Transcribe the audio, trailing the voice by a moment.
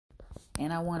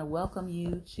and I want to welcome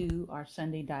you to our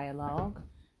Sunday Dialogue.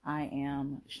 I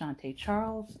am Shante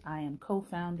Charles. I am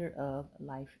co-founder of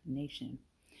Life Nation,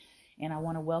 and I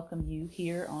want to welcome you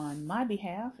here on my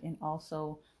behalf and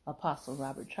also Apostle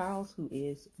Robert Charles, who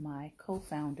is my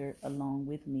co-founder along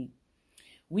with me.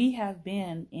 We have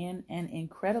been in an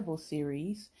incredible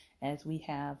series as we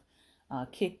have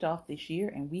kicked off this year,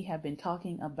 and we have been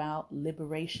talking about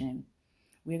liberation.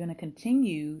 We're going to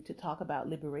continue to talk about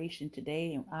liberation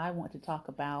today, and I want to talk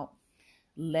about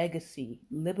legacy,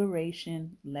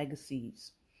 liberation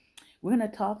legacies. We're going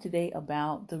to talk today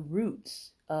about the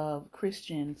roots of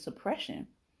Christian suppression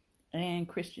and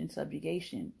Christian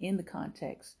subjugation in the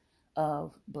context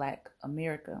of Black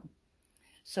America.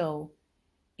 So,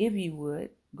 if you would,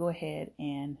 go ahead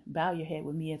and bow your head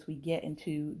with me as we get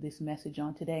into this message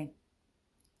on today.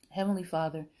 Heavenly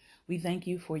Father, we thank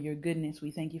you for your goodness.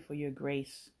 We thank you for your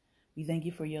grace. We thank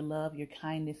you for your love, your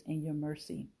kindness, and your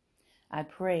mercy. I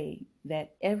pray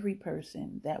that every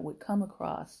person that would come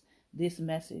across this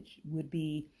message would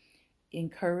be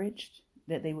encouraged,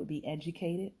 that they would be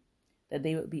educated, that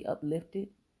they would be uplifted,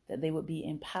 that they would be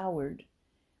empowered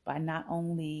by not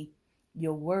only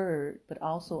your word, but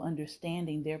also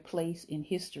understanding their place in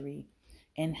history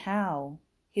and how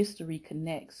history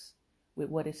connects with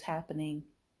what is happening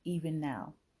even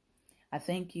now. I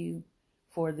thank you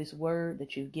for this word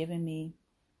that you've given me,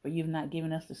 for you've not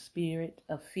given us the spirit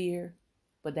of fear,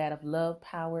 but that of love,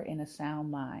 power, and a sound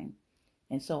mind.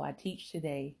 And so I teach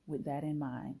today with that in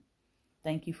mind.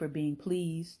 Thank you for being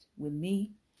pleased with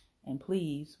me and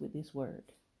pleased with this word.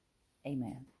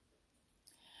 Amen.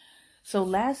 So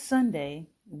last Sunday,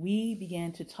 we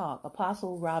began to talk.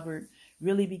 Apostle Robert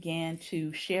really began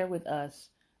to share with us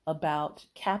about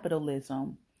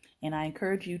capitalism. And I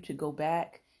encourage you to go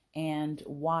back and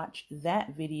watch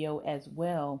that video as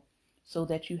well so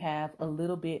that you have a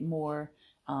little bit more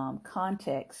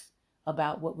context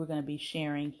about what we're going to be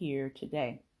sharing here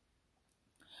today.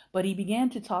 But he began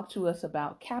to talk to us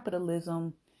about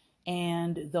capitalism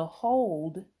and the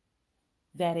hold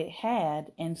that it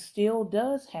had and still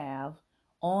does have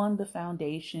on the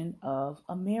foundation of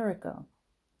America.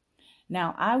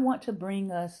 Now, I want to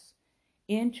bring us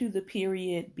into the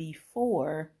period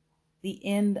before the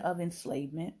end of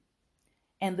enslavement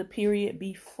and the period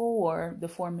before the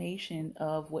formation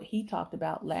of what he talked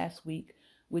about last week,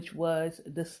 which was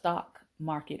the stock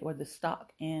market or the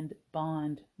stock and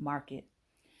bond market.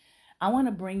 I want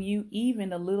to bring you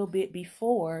even a little bit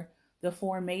before the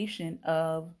formation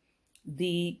of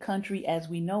the country as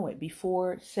we know it, before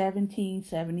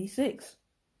 1776.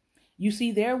 You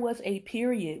see, there was a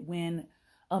period when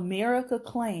America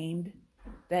claimed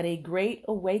that a great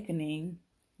awakening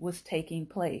was taking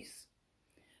place.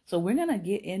 So we're going to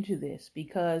get into this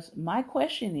because my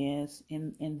question is,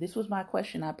 and this was my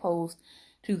question I posed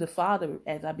to the Father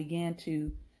as I began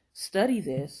to study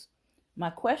this. My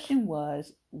question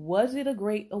was it a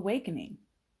great awakening?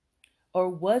 Or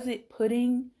was it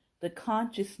putting the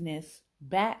consciousness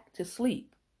back to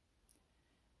sleep?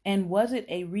 And was it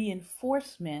a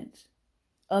reinforcement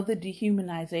of the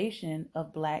dehumanization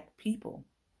of Black people?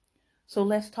 So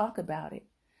let's talk about it.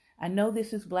 I know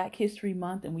this is Black History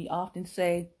Month, and we often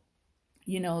say,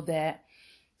 that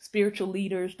spiritual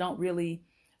leaders don't really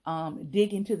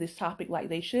dig into this topic like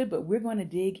they should, but we're going to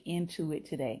dig into it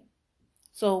today.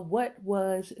 So what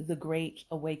was the Great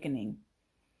Awakening?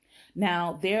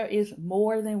 Now, there is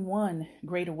more than one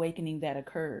Great Awakening that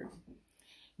occurred.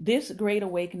 This Great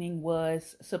Awakening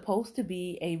was supposed to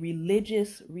be a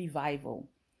religious revival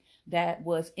that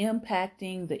was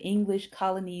impacting the English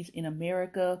colonies in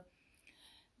America,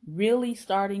 really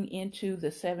starting into the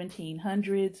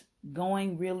 1700s,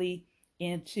 going really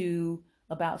into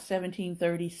about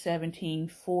 1730s,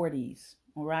 1740s.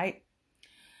 All right.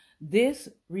 This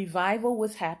revival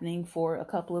was happening for a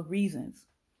couple of reasons.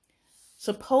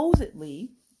 Supposedly,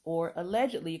 or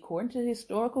allegedly, according to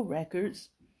historical records,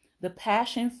 the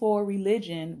passion for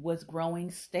religion was growing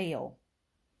stale.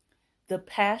 The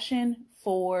passion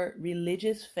for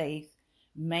religious faith,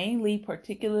 mainly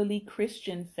particularly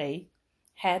Christian faith,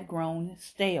 had grown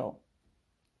stale.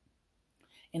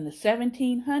 In the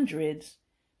 1700s,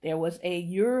 there was a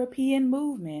European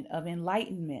movement of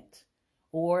enlightenment,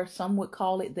 or some would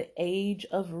call it the Age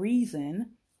of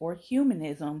Reason or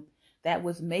humanism, that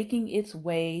was making its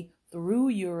way through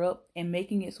Europe and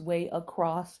making its way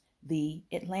across the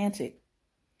Atlantic.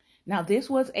 Now, this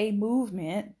was a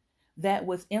movement that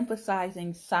was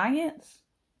emphasizing science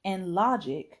and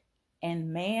logic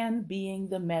and man being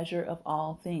the measure of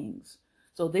all things.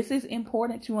 So this is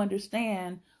important to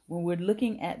understand when we're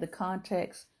looking at the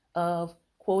context of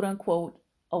quote unquote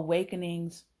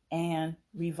awakenings and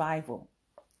revival.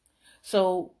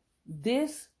 So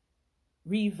this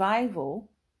revival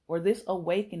or this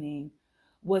awakening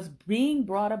was being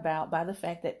brought about by the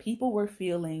fact that people were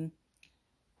feeling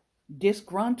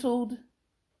disgruntled,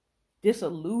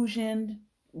 disillusioned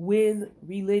with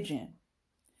religion,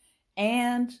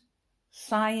 and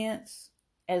science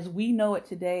as we know it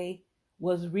today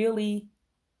was really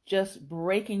just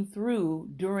breaking through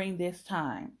during this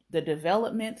time. The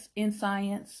developments in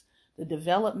science, the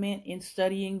development in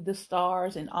studying the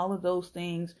stars and all of those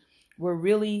things were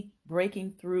really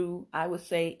breaking through, I would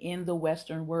say, in the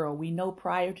Western world. We know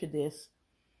prior to this,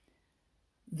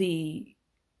 the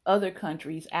other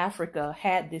countries, Africa,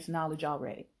 had this knowledge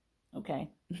already. Okay.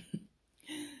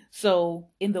 So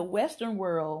in the Western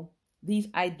world, these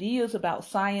ideas about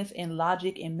science and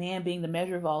logic and man being the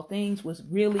measure of all things was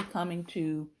really coming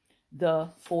to the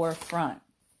forefront.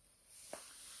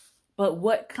 But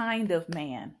what kind of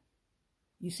man?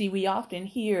 You see, we often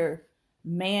hear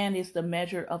man is the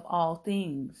measure of all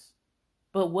things.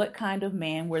 But what kind of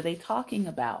man were they talking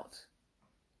about?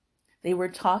 They were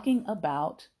talking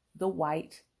about the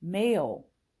white male.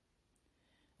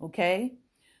 Okay?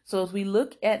 So as we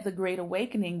look at the Great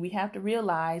Awakening, we have to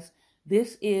realize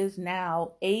this is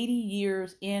now 80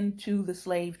 years into the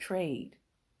slave trade.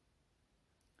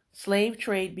 Slave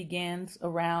trade begins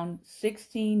around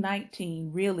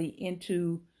 1619, really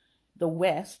into the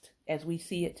West as we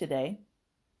see it today.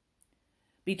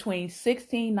 Between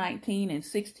 1619 and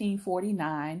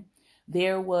 1649,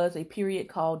 there was a period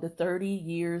called the 30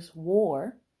 Years'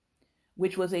 War,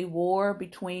 which was a war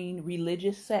between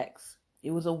religious sects.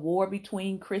 It was a war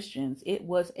between Christians. It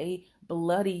was a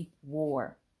bloody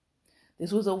war.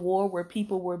 This was a war where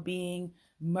people were being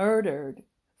murdered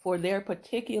for their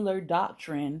particular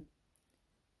doctrine,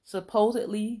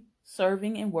 supposedly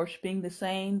serving and worshiping the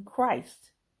same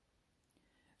Christ.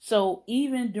 So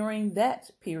even during that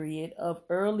period of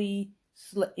early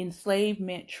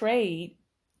enslavement trade,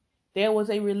 there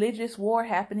was a religious war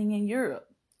happening in Europe.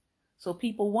 So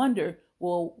people wonder,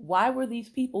 well, why were these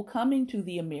people coming to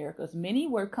the Americas? Many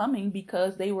were coming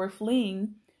because they were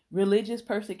fleeing religious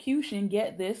persecution,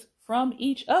 get this, from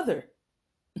each other.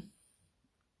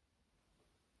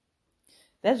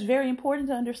 That's very important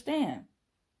to understand.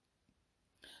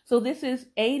 So this is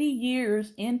 80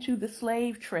 years into the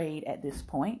slave trade at this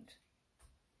point.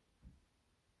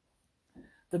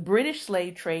 The British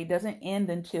slave trade doesn't end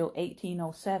until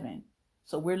 1807.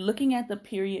 So we're looking at the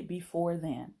period before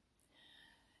then.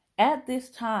 At this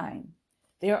time,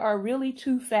 there are really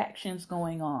two factions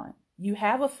going on. You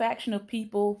have a faction of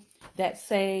people that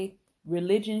say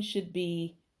religion should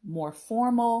be more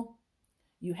formal.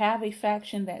 You have a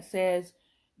faction that says,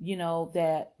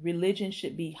 that religion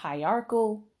should be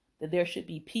hierarchical, that there should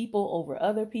be people over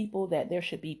other people, that there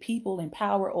should be people in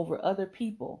power over other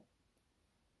people.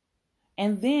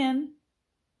 And then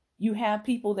you have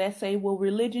people that say, well,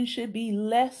 religion should be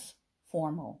less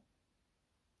formal.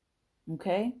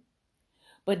 Okay?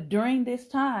 But during this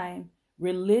time,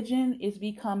 religion is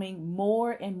becoming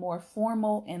more and more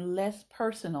formal and less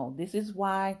personal. This is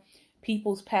why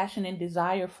people's passion and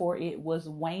desire for it was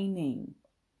waning.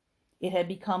 It had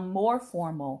become more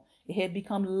formal. It had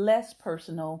become less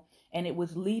personal, and it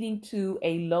was leading to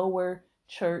a lower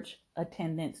church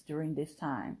attendance during this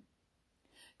time.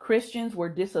 Christians were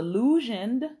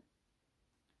disillusioned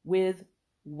with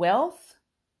wealth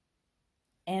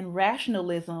and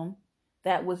rationalism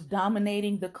that was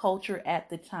dominating the culture at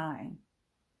the time.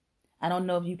 I don't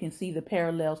know if you can see the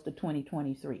parallels to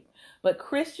 2023, but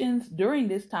Christians during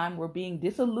this time were being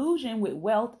disillusioned with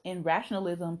wealth and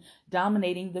rationalism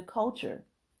dominating the culture.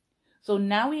 So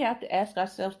now we have to ask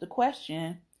ourselves the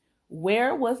question,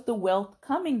 where was the wealth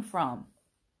coming from?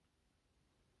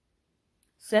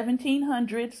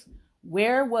 1700s,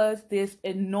 where was this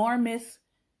enormous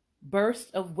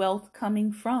burst of wealth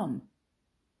coming from?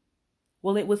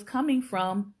 Well, it was coming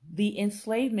from the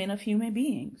enslavement of human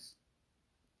beings.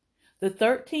 The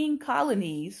 13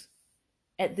 colonies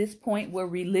at this point were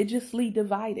religiously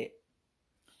divided.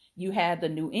 You had the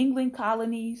New England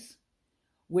colonies,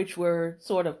 which were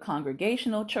sort of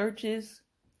congregational churches.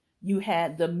 You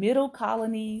had the middle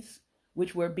colonies,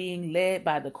 which were being led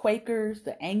by the Quakers,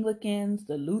 the Anglicans,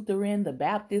 the Lutheran, the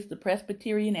Baptist, the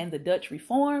Presbyterian, and the Dutch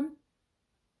Reform.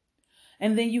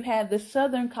 And then you had the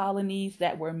southern colonies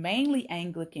that were mainly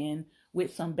Anglican,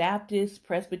 with some Baptists,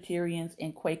 Presbyterians,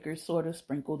 and Quakers sort of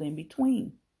sprinkled in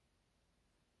between.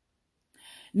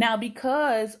 Now,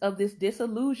 because of this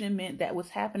disillusionment that was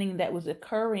happening, that was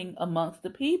occurring amongst the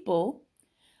people,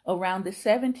 around the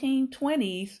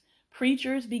 1720s,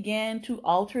 preachers began to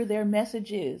alter their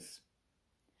messages.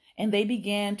 And they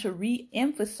began to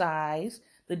re-emphasize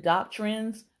the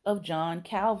doctrines of John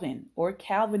Calvin or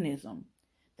Calvinism.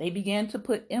 They began to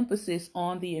put emphasis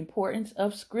on the importance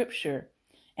of scripture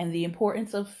and the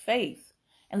importance of faith.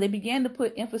 And they began to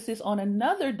put emphasis on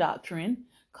another doctrine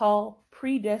called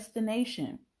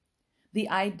predestination. The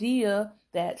idea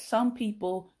that some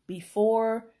people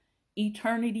before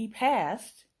eternity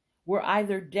past were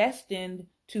either destined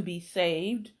to be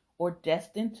saved or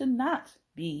destined to not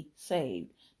be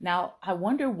saved. Now, I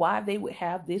wonder why they would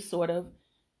have this sort of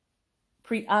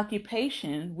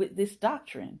preoccupation with this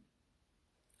doctrine.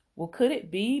 Well, could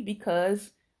it be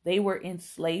because they were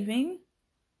enslaving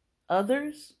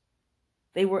others?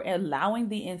 They were allowing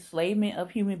the enslavement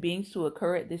of human beings to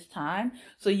occur at this time.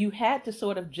 So you had to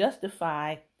sort of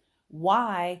justify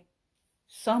why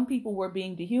some people were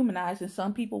being dehumanized and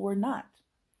some people were not.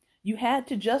 You had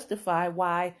to justify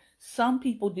why some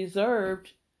people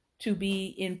deserved to be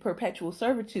in perpetual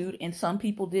servitude and some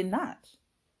people did not.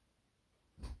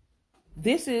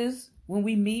 This is when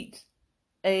we meet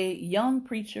a young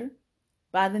preacher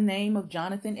by the name of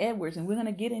Jonathan Edwards, and we're going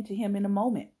to get into him in a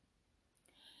moment.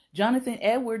 Jonathan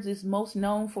Edwards is most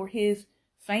known for his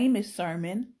famous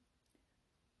sermon,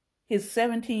 his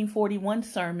 1741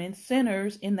 sermon,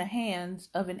 Sinners in the Hands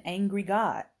of an Angry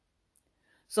God.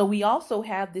 So we also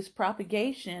have this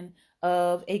propagation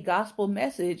of a gospel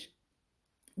message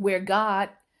where God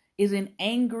is an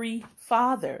angry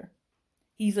father.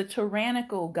 He's a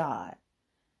tyrannical God.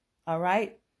 All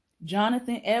right.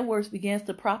 Jonathan Edwards begins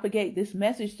to propagate this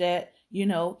message that,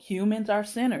 humans are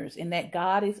sinners and that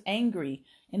God is angry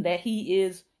and that he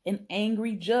is an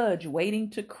angry judge waiting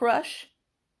to crush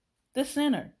the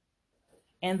sinner,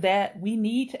 and that we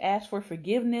need to ask for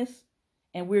forgiveness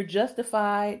and we're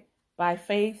justified by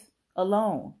faith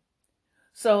alone.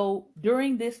 So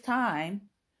during this time,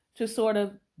 to sort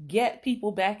of get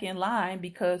people back in line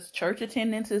because church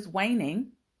attendance is waning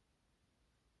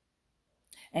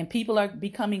and people are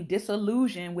becoming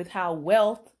disillusioned with how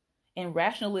wealth and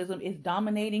rationalism is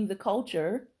dominating the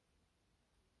culture,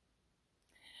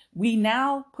 they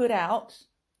now put out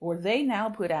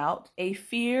a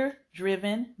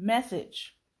fear-driven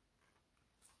message.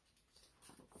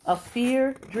 A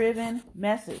fear-driven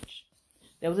message.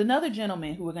 There was another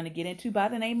gentleman who we're going to get into by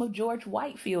the name of George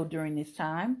Whitefield during this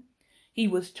time. He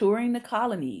was touring the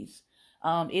colonies.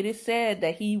 It is said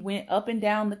that he went up and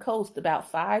down the coast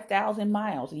about 5,000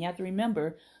 miles. And you have to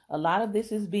remember, a lot of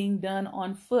this is being done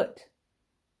on foot.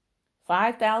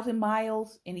 5,000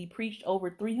 miles, and he preached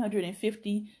over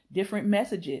 350 different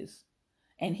messages.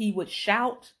 And he would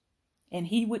shout, and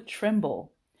he would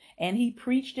tremble, and he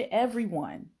preached to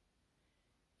everyone.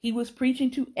 He was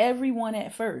preaching to everyone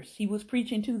at first. He was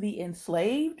preaching to the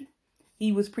enslaved.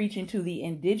 He was preaching to the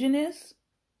indigenous,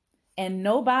 and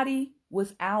nobody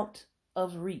was out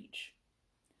of reach.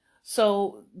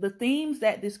 So the themes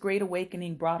that this Great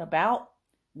Awakening brought about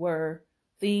were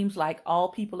themes like all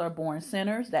people are born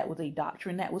sinners. That was a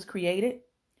doctrine that was created.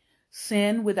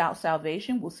 Sin without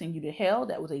salvation will send you to hell.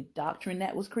 That was a doctrine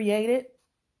that was created.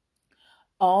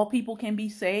 All people can be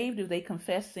saved if they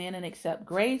confess sin and accept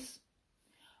grace.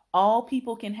 All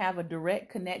people can have a direct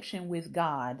connection with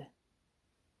God.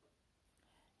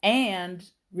 And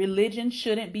religion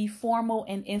shouldn't be formal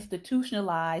and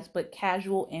institutionalized, but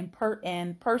casual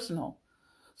and personal.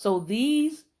 So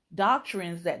these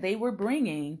doctrines that they were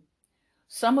bringing,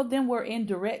 some of them were in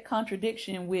direct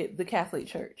contradiction with the Catholic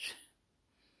Church.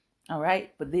 All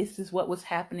right, but this is what was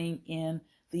happening in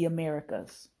the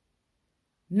Americas.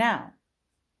 Now,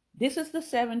 this is the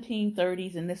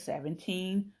 1730s and the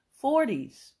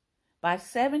 1740s. By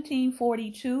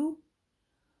 1742,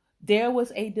 there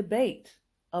was a debate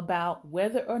about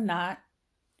whether or not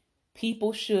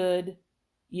people should,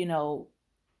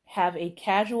 have a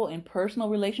casual and personal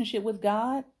relationship with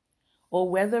God, or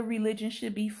whether religion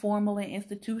should be formal and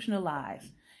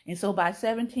institutionalized. And so by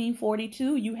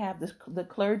 1742, you have the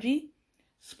clergy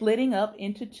splitting up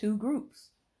into two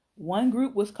groups. One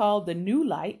group was called the New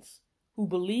Lights, who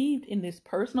believed in this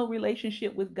personal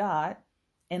relationship with God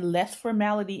and less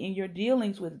formality in your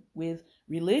dealings with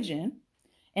religion.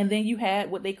 And then you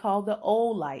had what they called the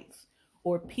Old Lights,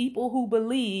 or people who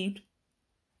believed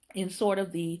in sort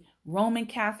of the Roman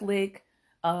Catholic,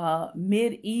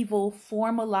 medieval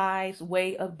formalized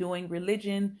way of doing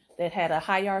religion that had a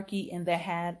hierarchy and that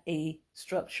had a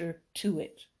structure to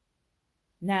it.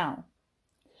 Now,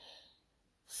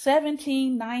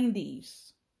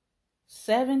 1790s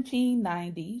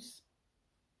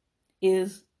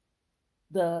is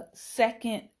the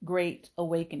Second Great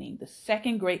Awakening. The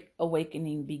Second Great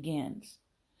Awakening begins.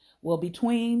 Well,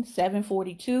 between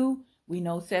 742, we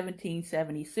know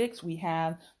 1776, we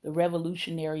have the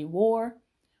Revolutionary War,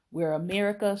 where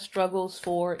America struggles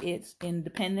for its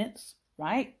independence,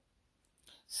 right?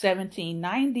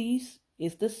 1790s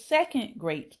is the Second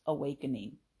Great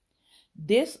Awakening.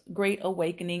 This Great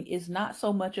Awakening is not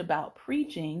so much about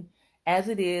preaching as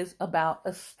it is about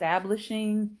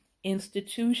establishing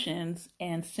institutions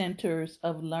and centers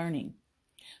of learning.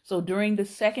 So during the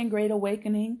Second Great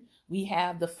Awakening, we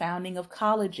have the founding of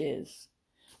colleges.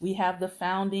 We have the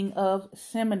founding of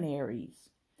seminaries.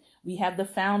 We have the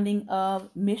founding of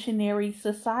missionary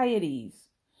societies.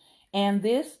 And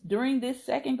during this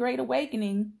Second Great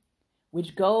Awakening,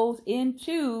 which goes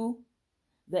into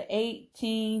the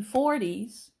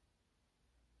 1840s,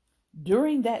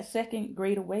 during that Second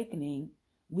Great Awakening,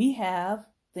 we have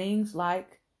things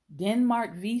like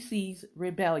Denmark Vesey's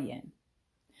rebellion.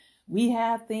 We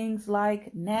have things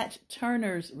like Nat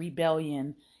Turner's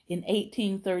rebellion in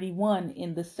 1831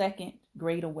 in the Second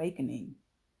Great Awakening.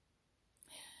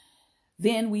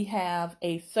 Then we have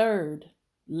a third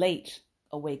late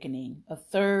awakening, a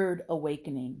third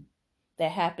awakening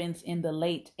that happens in the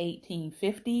late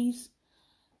 1850s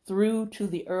through to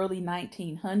the early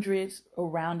 1900s,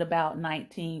 around about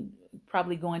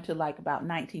probably going to like about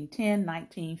 1910,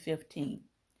 1915.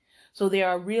 So there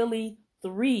are really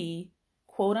three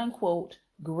quote unquote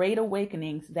great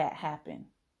awakenings that happen.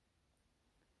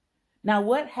 Now,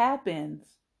 what happens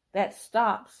that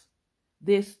stops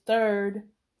this third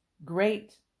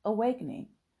great awakening?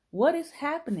 What is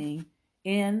happening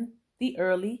in the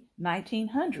early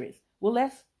 1900s? Well,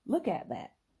 let's look at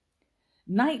that.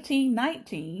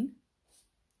 1919,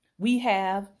 we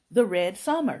have the Red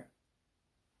Summer,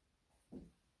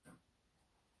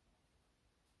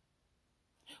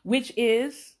 which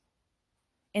is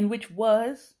and which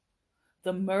was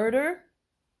the murder,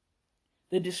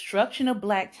 the destruction of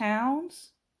black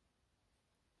towns,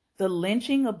 the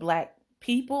lynching of black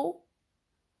people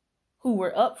who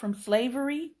were up from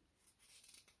slavery.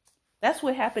 That's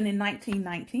what happened in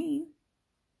 1919.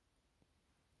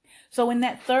 So in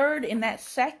that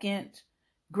second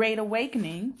Great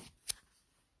Awakening,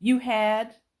 you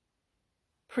had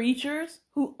preachers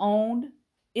who owned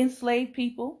enslaved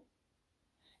people,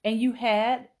 and you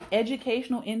had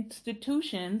educational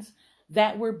institutions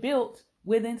that were built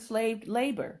with enslaved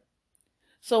labor.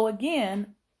 So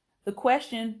again, the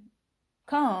question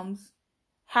comes,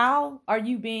 how are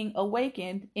you being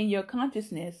awakened in your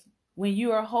consciousness when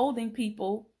you are holding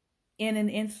people in an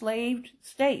enslaved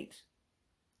state?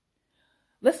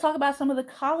 Let's talk about some of the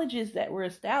colleges that were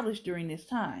established during this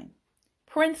time.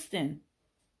 Princeton,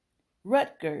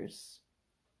 Rutgers,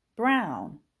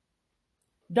 Brown,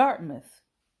 Dartmouth.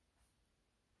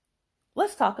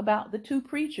 Let's talk about the two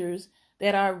preachers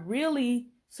that are really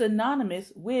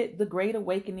synonymous with the Great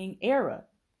Awakening era,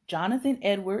 Jonathan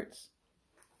Edwards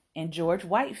and George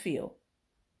Whitefield.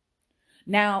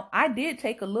 Now, I did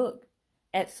take a look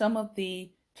at some of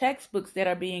the textbooks that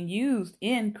are being used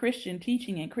in Christian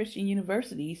teaching and Christian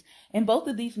universities, and both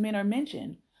of these men are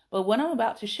mentioned. But what I'm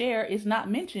about to share is not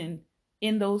mentioned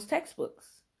in those textbooks.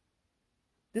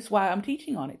 This is why I'm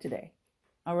teaching on it today.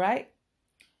 All right?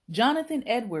 Jonathan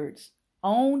Edwards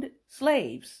owned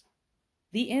slaves,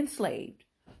 the enslaved,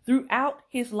 throughout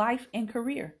his life and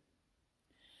career.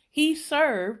 He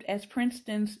served as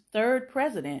Princeton's third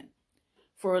president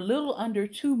for a little under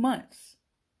 2 months,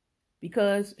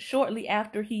 because shortly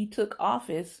after he took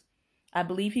office, I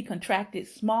believe he contracted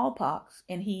smallpox,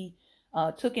 and he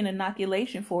took an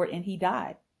inoculation for it, and he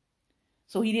died.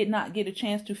 So he did not get a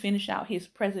chance to finish out his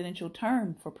presidential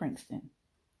term for Princeton.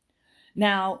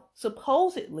 Now,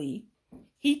 supposedly,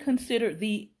 he considered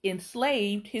the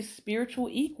enslaved his spiritual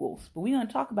equals, but we're going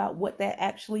to talk about what that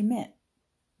actually meant.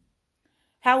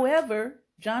 However,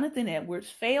 Jonathan Edwards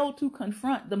failed to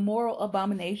confront the moral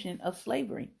abomination of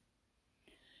slavery.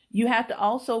 You have to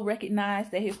also recognize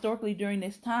that historically during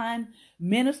this time,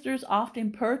 ministers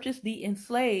often purchased the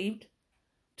enslaved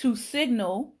to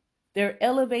signal their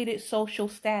elevated social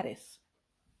status.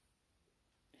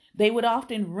 They would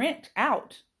often rent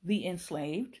out the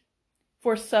enslaved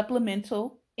for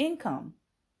supplemental income.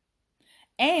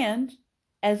 And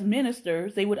as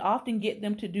ministers, they would often get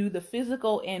them to do the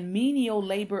physical and menial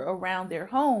labor around their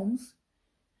homes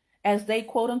as they,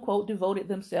 quote unquote, devoted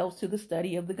themselves to the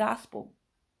study of the gospel.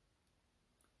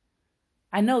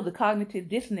 I know the cognitive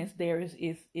dissonance there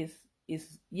is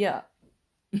yeah.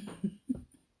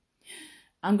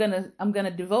 I'm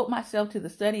gonna devote myself to the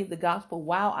study of the gospel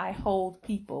while I hold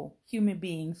people, human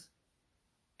beings,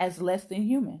 as less than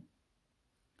human.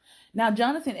 Now,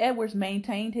 Jonathan Edwards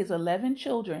maintained his 11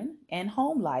 children and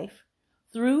home life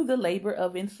through the labor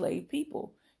of enslaved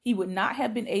people. He would not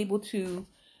have been able to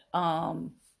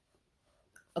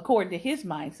according to his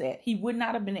mindset. He would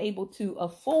not have been able to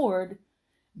afford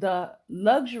the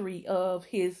luxury of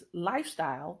his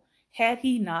lifestyle had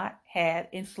he not had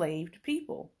enslaved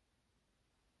people.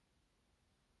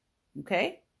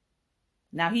 Okay?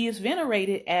 Now, he is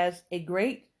venerated as a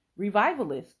great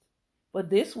revivalist, but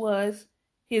this was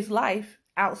his life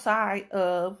outside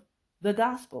of the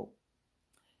gospel.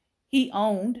 He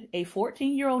owned a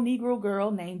 14-year-old Negro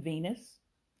girl named Venus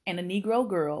and a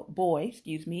Negro boy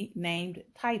named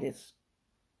Titus.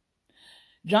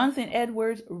 Jonathan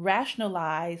Edwards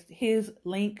rationalized his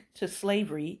link to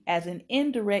slavery as an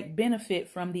indirect benefit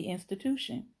from the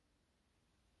institution.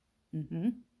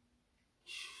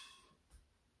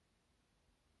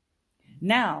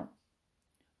 Now,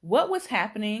 what was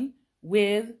happening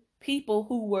with people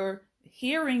who were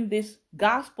hearing this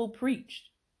gospel preached?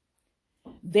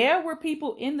 There were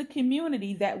people in the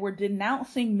community that were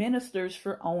denouncing ministers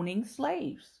for owning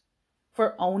slaves,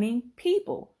 for owning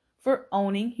people, for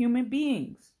owning human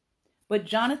beings. But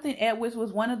Jonathan Edwards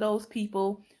was one of those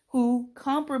people who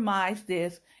compromised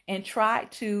this and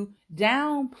tried to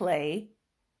downplay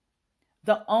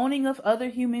the owning of other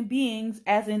human beings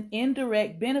as an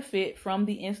indirect benefit from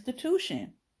the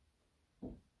institution.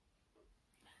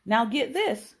 Now get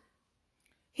this.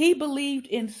 He believed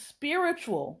in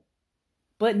spiritual,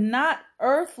 but not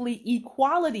earthly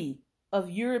equality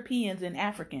of Europeans and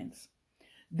Africans.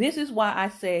 This is why I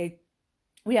say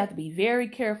we have to be very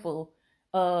careful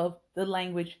of the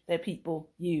language that people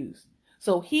use.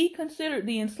 So he considered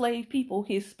the enslaved people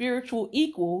his spiritual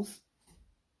equals,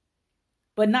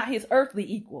 but not his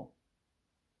earthly equal.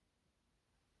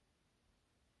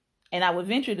 And I would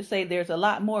venture to say there's a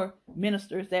lot more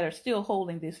ministers that are still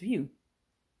holding this view.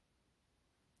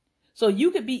 So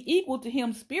you could be equal to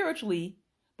him spiritually,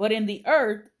 but in the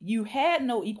earth, you had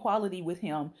no equality with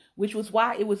him, which was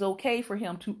why it was okay for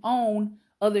him to own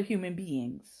other human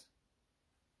beings.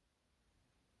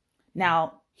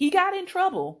 Now, he got in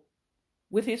trouble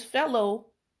with his fellow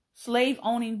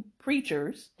slave-owning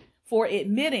preachers for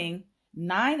admitting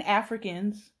 9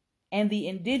 Africans and the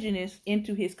indigenous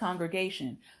into his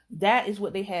congregation. That is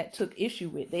what they took issue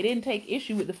with. They didn't take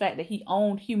issue with the fact that he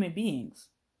owned human beings.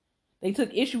 They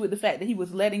took issue with the fact that he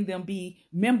was letting them be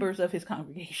members of his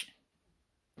congregation.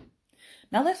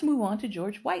 Now let's move on to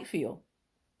George Whitefield.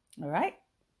 All right.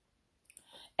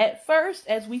 At first,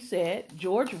 as we said,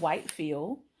 George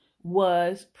Whitefield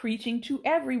was preaching to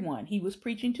everyone. He was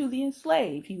preaching to the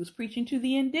enslaved. He was preaching to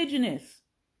the indigenous.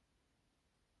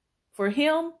 For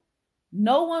him,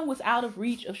 no one was out of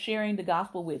reach of sharing the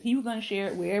gospel with. He was going to share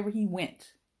it wherever he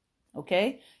went.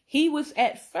 Okay? He was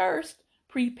at first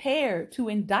prepared to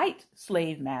indict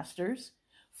slave masters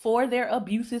for their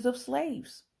abuses of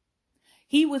slaves.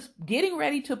 He was getting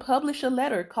ready to publish a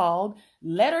letter called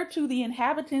Letter to the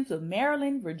Inhabitants of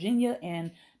Maryland, Virginia,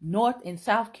 and North and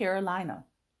South Carolina.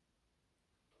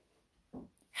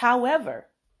 However,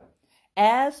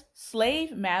 as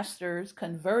slave masters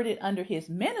converted under his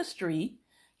ministry,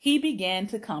 he began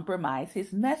to compromise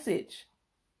his message.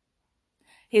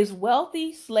 His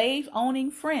wealthy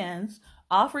slave-owning friends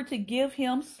offered to give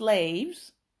him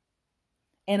slaves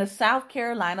and a South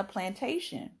Carolina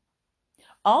plantation,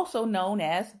 also known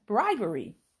as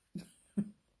bribery.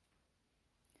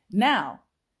 Now,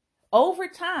 over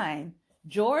time,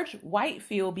 George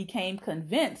Whitefield became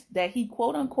convinced that he,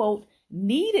 quote unquote,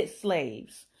 needed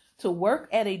slaves to work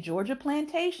at a Georgia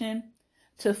plantation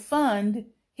to fund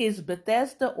his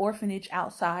Bethesda orphanage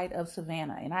outside of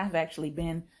Savannah. And I've actually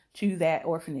been to that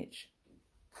orphanage.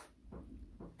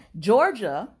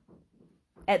 Georgia,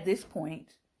 at this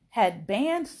point, had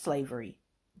banned slavery.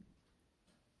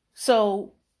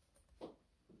 So,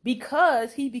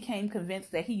 because he became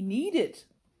convinced that he needed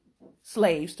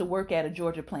slaves to work at a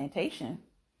Georgia plantation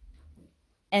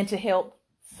and to help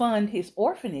fund his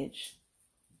orphanage,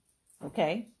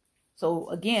 okay? So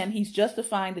again, he's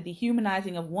justifying the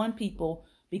dehumanizing of one people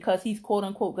because he's quote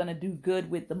unquote going to do good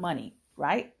with the money,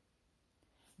 right?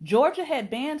 Georgia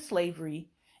had banned slavery,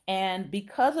 and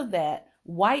because of that,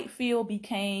 Whitefield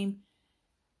became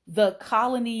the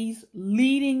colony's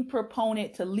leading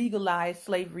proponent to legalize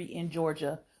slavery in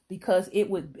Georgia because it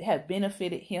would have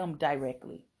benefited him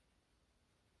directly.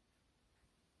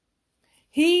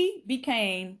 He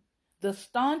became the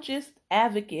staunchest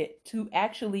advocate to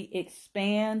actually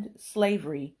expand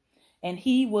slavery, and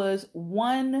he was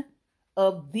one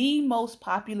of the most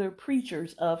popular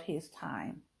preachers of his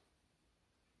time.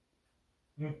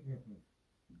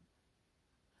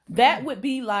 That would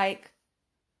be like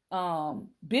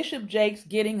Bishop Jakes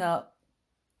getting up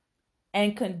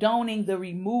and condoning the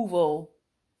removal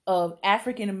of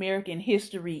African American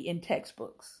history in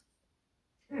textbooks.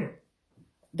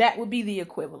 That would be the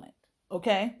equivalent.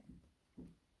 Okay.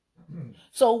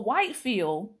 So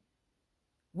Whitefield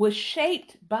was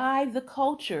shaped by the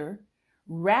culture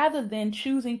rather than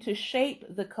choosing to shape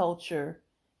the culture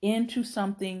into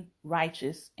something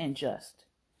righteous and just.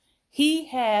 He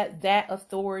had that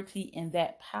authority and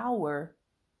that power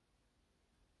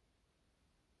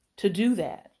to do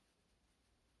that.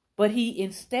 But he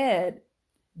instead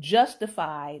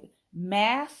justified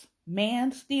mass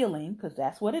man stealing, because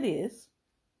that's what it is,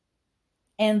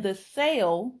 and the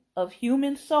sale of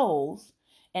human souls,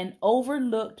 and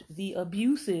overlooked the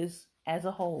abuses as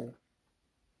a whole.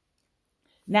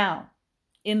 Now,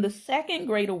 in the Second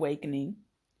Great Awakening,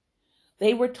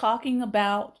 they were talking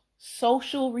about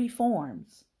social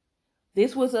reforms.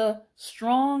 This was a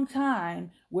strong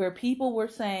time where people were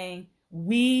saying,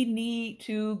 we need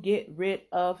to get rid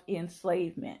of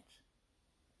enslavement.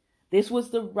 This was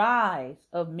the rise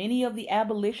of many of the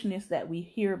abolitionists that we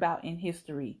hear about in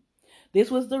history. This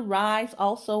was the rise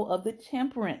also of the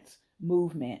temperance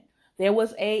movement. There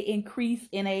was an increase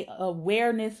in a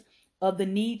awareness of the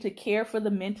need to care for the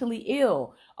mentally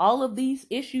ill. All of these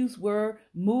issues were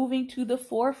moving to the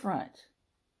forefront.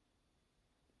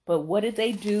 But what did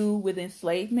they do with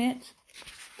enslavement?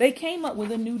 They came up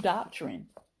with a new doctrine.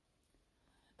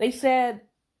 They said,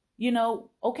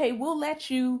 okay, we'll let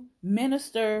you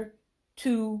minister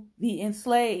to the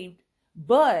enslaved,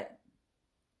 but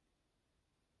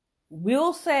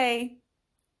we'll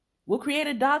create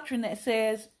a doctrine that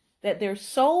says that their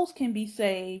souls can be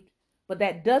saved, but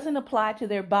that doesn't apply to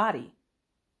their body.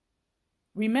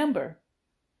 Remember,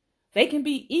 they can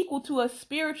be equal to us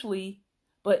spiritually,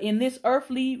 but in this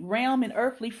earthly realm and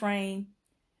earthly frame,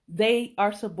 they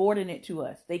are subordinate to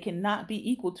us. They cannot be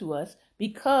equal to us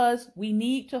because we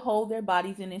need to hold their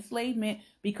bodies in enslavement,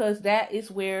 because that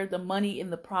is where the money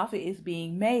and the profit is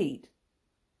being made.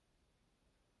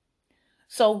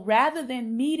 So rather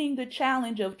than meeting the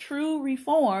challenge of true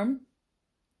reform,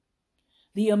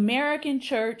 the American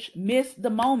church missed the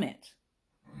moment.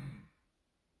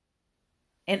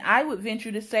 And I would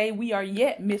venture to say we are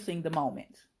yet missing the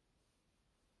moment.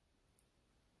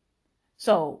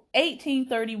 So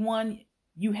 1831,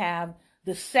 you have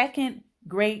the Second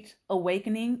Great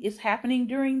Awakening is happening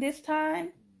during this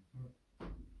time.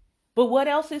 But what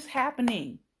else is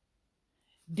happening?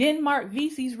 Denmark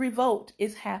Vesey's revolt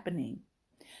is happening.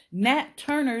 Nat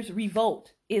Turner's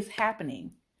revolt is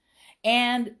happening.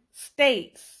 And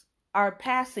states are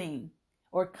passing,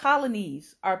 or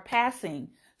colonies are passing,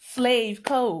 slave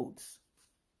codes.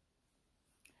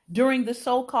 During the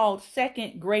so-called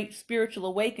Second Great Spiritual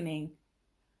Awakening,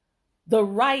 the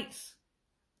rights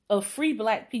of free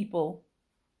Black people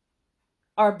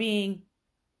are being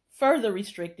further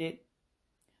restricted.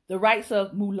 The rights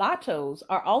of mulattoes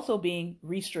are also being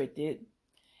restricted,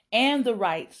 and the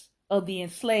rights of the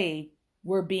enslaved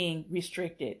were being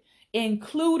restricted,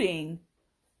 including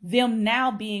them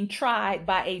now being tried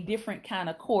by a different kind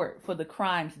of court for the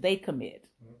crimes they commit.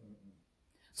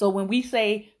 So when we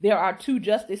say there are two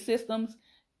justice systems,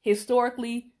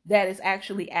 historically, that is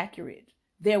actually accurate.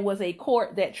 There was a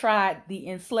court that tried the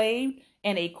enslaved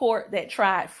and a court that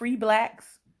tried free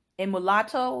Blacks and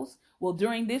mulattoes. Well,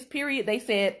 during this period, they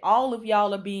said all of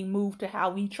y'all are being moved to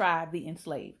how we tried the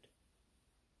enslaved.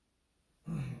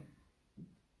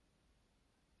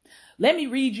 Let me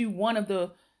read you one of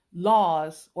the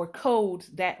laws or codes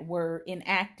that were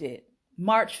enacted.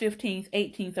 March 15th,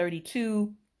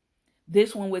 1832.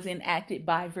 This one was enacted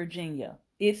by Virginia.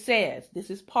 It says, this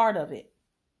is part of it.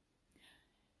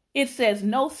 It says,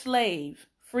 no slave,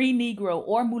 free Negro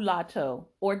or mulatto,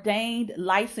 ordained,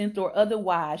 licensed, or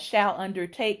otherwise shall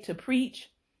undertake to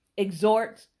preach,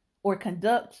 exhort, or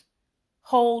conduct,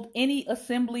 hold any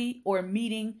assembly or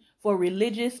meeting for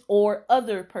religious or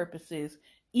other purposes,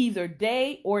 either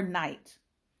day or night.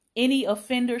 Any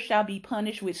offender shall be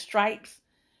punished with stripes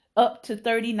up to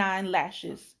 39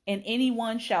 lashes, and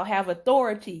anyone shall have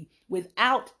authority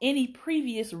without any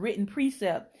previous written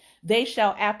precept. They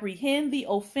shall apprehend the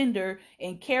offender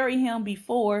and carry him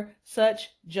before such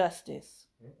justice.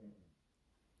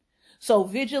 So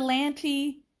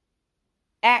vigilante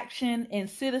action in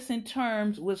citizen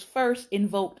terms was first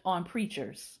invoked on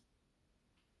preachers.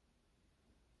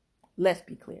 Let's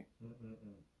be clear.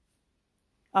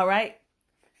 All right.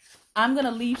 I'm going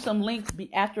to leave some links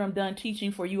after I'm done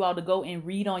teaching for you all to go and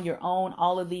read on your own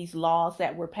all of these laws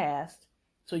that were passed,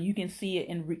 so you can see it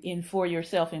in for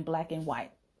yourself in black and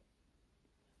white.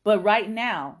 But right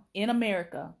now in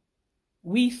America,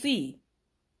 we see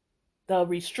the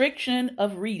restriction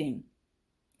of reading,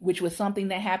 which was something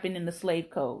that happened in the slave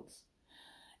codes,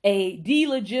 a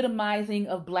delegitimizing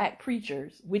of Black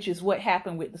preachers, which is what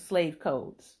happened with the slave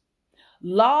codes,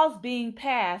 laws being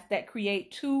passed that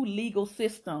create two legal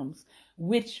systems,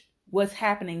 which was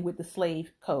happening with the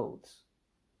slave codes.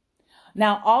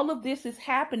 Now, all of this is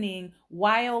happening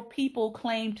while people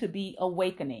claim to be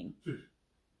awakening.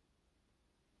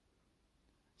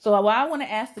 So I want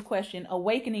to ask the question,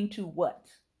 awakening to what?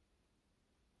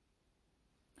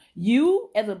 You,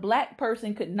 as a black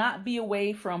person, could not be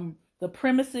away from the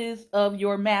premises of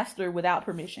your master without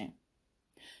permission.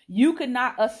 You could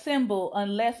not assemble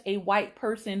unless a white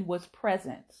person was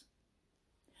present.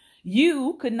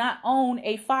 You could not own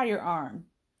a firearm.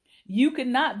 You could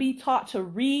not be taught to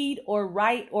read or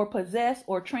write or possess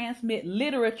or transmit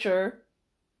literature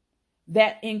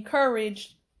that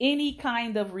encouraged any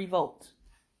kind of revolt.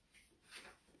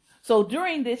 So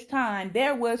during this time,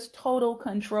 there was total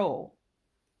control.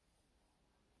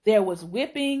 There was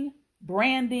whipping,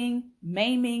 branding,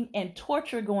 maiming, and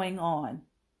torture going on.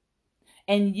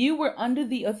 And you were under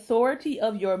the authority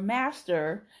of your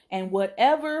master and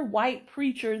whatever white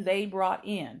preacher they brought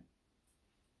in.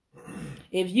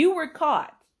 If you were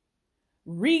caught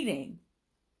reading,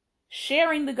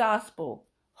 sharing the gospel,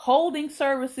 holding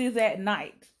services at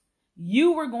night,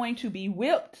 you were going to be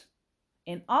whipped,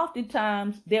 and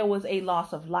oftentimes there was a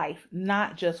loss of life,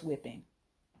 not just whipping.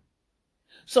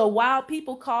 So while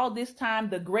people call this time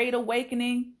the Great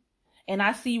Awakening, and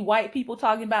I see white people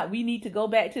talking about we need to go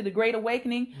back to the Great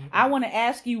Awakening, I want to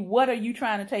ask you, what are you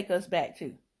trying to take us back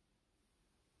to?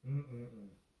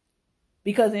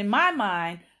 Because in my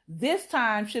mind, this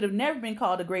time should have never been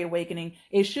called the Great Awakening.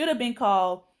 It should have been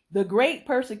called the Great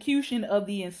Persecution of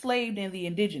the Enslaved and the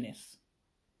Indigenous.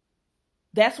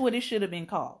 That's what it should have been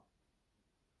called.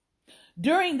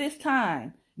 During this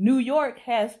time, New York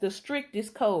has the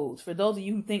strictest codes, for those of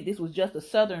you who think this was just a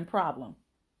Southern problem.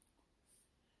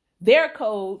 Their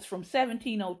codes from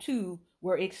 1702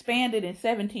 were expanded in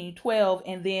 1712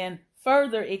 and then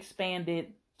further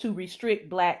expanded to restrict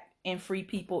black and free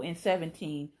people in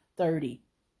 1730.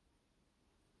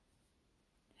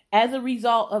 As a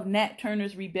result of Nat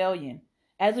Turner's rebellion,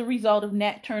 as a result of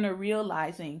Nat Turner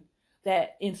realizing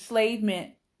that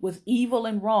enslavement was evil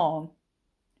and wrong,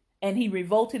 and he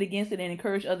revolted against it and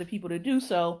encouraged other people to do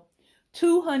so,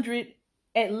 200,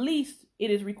 at least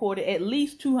it is recorded, at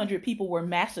least 200 people were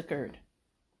massacred.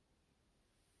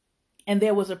 And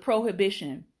there was a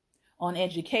prohibition on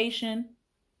education,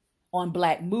 on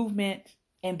black movement,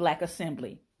 and black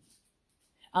assembly.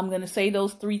 I'm going to say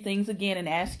those three things again and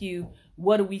ask you,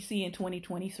 what do we see in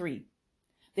 2023?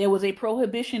 There was a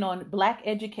prohibition on black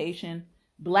education,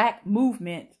 black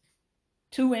movement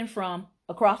to and from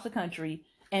across the country,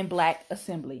 and black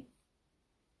assembly.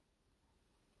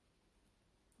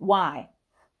 Why?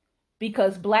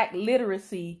 Because black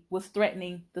literacy was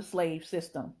threatening the slave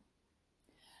system.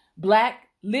 Black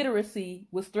literacy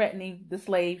was threatening the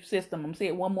slave system. I'm going to say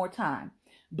it one more time.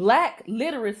 Black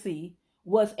literacy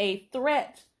was a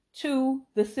threat to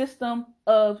the system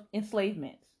of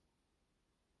enslavement.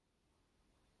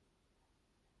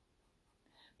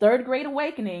 Third Great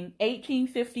Awakening,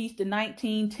 1850s to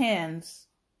 1910s.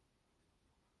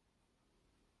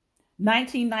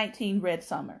 1919 Red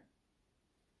Summer.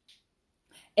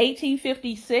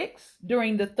 1856,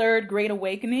 during the Third Great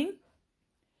Awakening,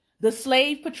 the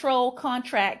Slave Patrol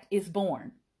Contract is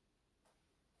born.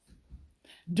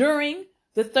 During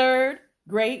the Third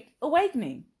Great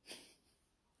Awakening,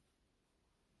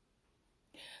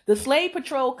 the Slave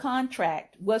Patrol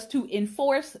Contract was to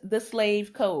enforce the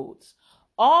slave codes.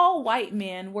 All white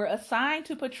men were assigned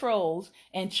to patrols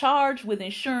and charged with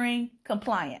ensuring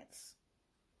compliance.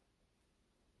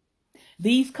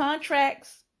 These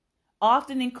contracts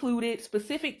often included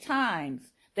specific times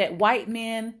that white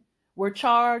men were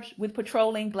charged with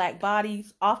patrolling black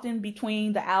bodies, often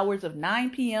between the hours of 9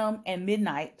 p.m. and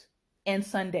midnight, and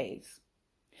Sundays.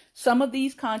 Some of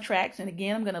these contracts, and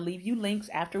again, I'm going to leave you links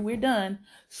after we're done,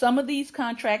 some of these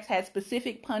contracts had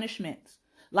specific punishments,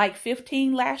 like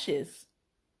 15 lashes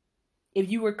if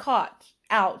you were caught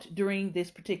out during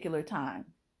this particular time.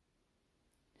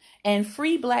 And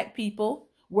free black people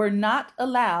were not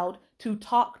allowed to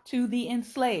talk to the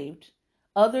enslaved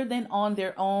other than on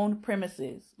their own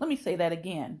premises. Let me say that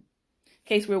again, in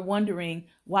case we're wondering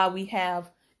why we have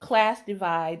class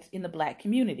divides in the black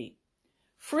community.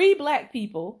 Free black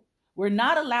people were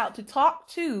not allowed to talk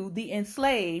to the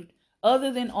enslaved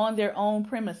other than on their own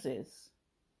premises.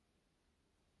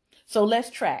 So let's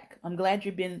track. I'm glad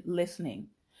you've been listening.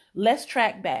 Let's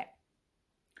track back.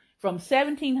 From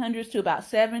 1700s to about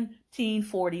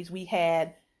 1740s, we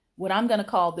had what I'm going to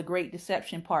call the Great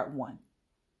Deception Part 1.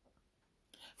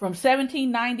 From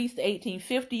 1790s to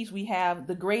 1850s, we have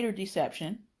the Greater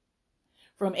Deception.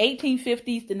 From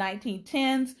 1850s to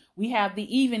 1910s, we have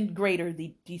the even greater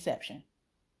deception.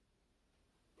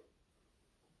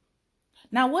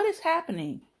 Now, what is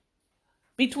happening?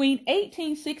 Between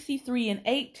 1863 and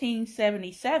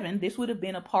 1877, this would have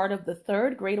been a part of the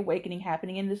Third Great Awakening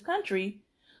happening in this country.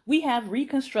 We have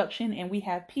Reconstruction and we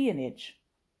have peonage.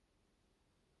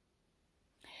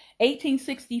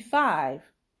 1865,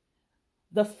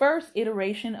 the first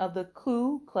iteration of the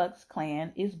Ku Klux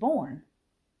Klan is born.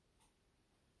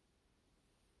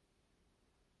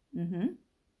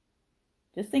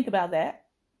 Just think about that.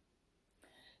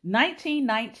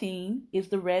 1919 is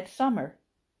the Red Summer.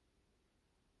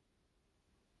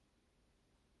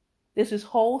 This is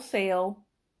wholesale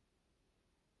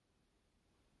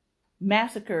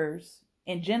massacres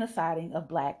and genociding of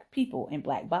Black people and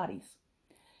Black bodies.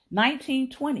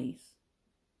 1920s,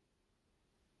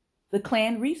 the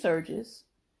Klan resurges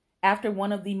after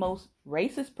one of the most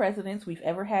racist presidents we've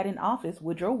ever had in office,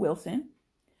 Woodrow Wilson,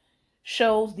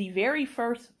 shows the very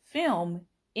first film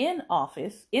in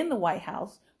office in the White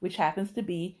House, which happens to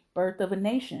be Birth of a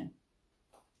Nation,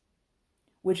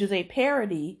 which is a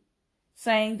parody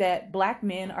saying that Black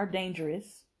men are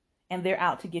dangerous and they're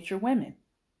out to get your women.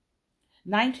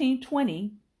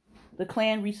 1920, the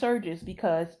Klan resurges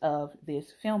because of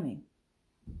this filming.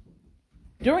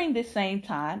 During this same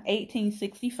time,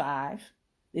 1865,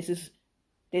 this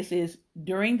is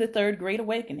during the Third Great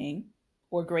Awakening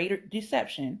or Greater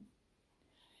Deception.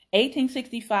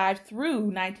 1865 through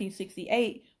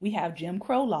 1968, we have Jim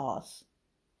Crow laws.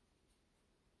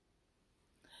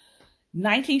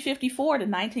 1954 to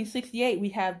 1968, we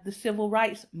have the Civil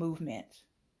Rights Movement.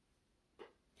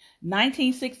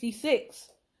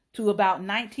 1966 to about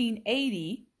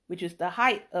 1980, which is the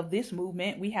height of this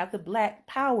movement, we have the Black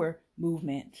Power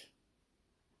movement.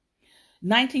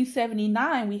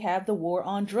 1979, we have the war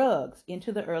on drugs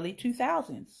into the early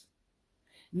 2000s.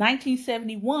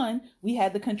 1971, we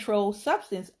had the Controlled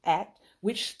Substance Act,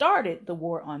 which started the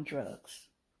war on drugs.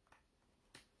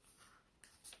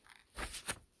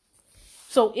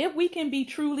 So if we can be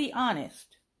truly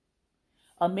honest,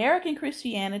 American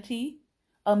Christianity,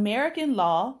 American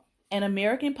law, and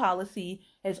American policy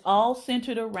has all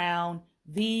centered around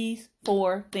these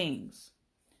four things: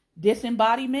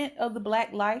 disembodiment of the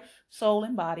Black life, soul,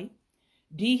 and body,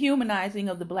 dehumanizing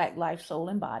of the Black life, soul,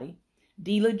 and body,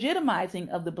 delegitimizing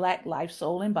of the Black life,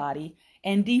 soul, and body,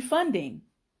 and defunding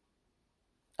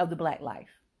of the Black life.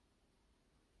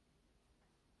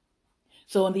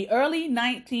 So in the early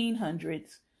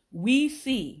 1900s, we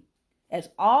see, as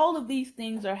all of these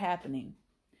things are happening,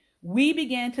 we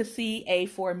began to see a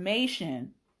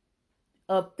formation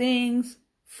of things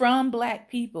from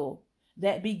Black people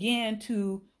that began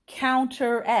to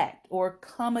counteract or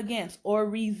come against or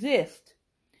resist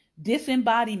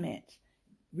disembodiment,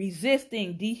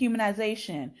 resisting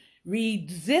dehumanization,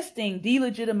 resisting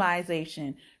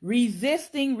delegitimization,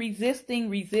 resisting.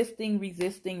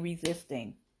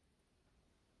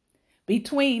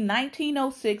 Between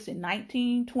 1906 and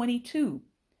 1922,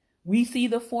 we see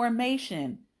the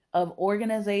formation of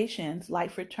organizations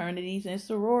like fraternities and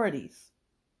sororities.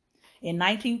 In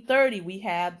 1930, we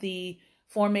have the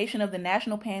formation of the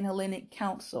National Pan-Hellenic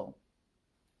Council.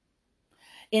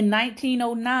 In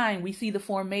 1909, we see the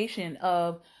formation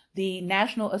of the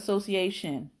National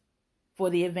Association for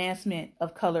the Advancement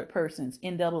of Colored Persons,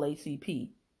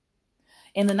 NAACP.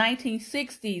 In the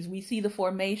 1960s, we see the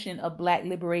formation of Black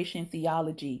Liberation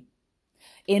Theology.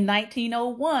 In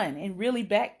 1901, and really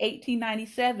back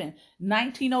 1897,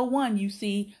 1901, you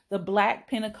see the Black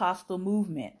Pentecostal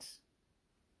movement.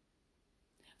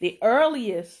 The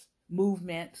earliest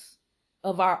movements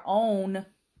of our own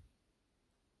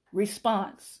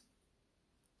response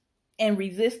and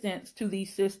resistance to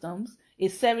these systems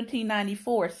is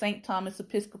 1794, St. Thomas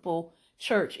Episcopal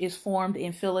Church is formed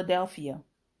in Philadelphia.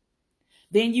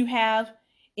 Then you have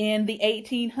in the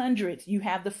 1800s, you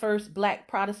have the first Black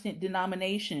Protestant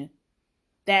denomination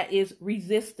that is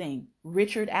resisting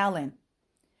Richard Allen,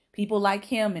 people like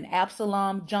him and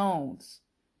Absalom Jones.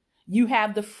 You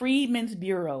have the Freedmen's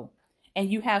Bureau, and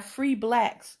you have free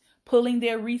Blacks pulling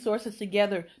their resources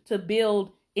together to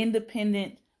build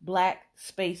independent Black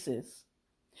spaces.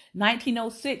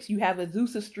 1906, you have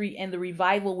Azusa Street and the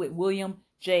revival with William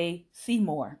J.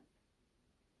 Seymour.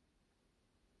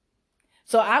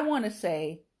 So I want to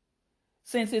say,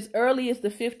 since as early as the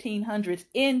 1500s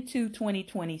into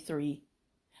 2023,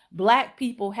 Black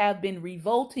people have been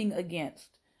revolting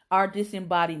against our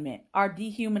disembodiment, our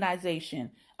dehumanization,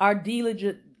 our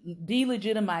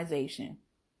delegitimization.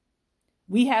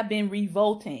 We have been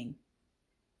revolting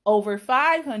over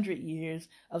 500 years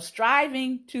of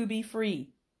striving to be free,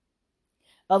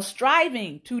 of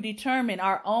striving to determine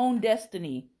our own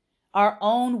destiny, our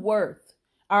own worth,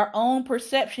 our own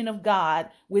perception of God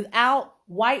without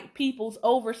white people's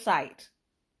oversight,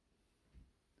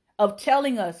 of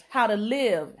telling us how to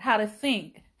live, how to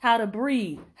think, how to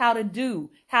breathe, how to do,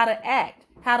 how to act,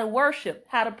 how to worship,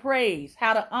 how to praise,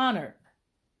 how to honor.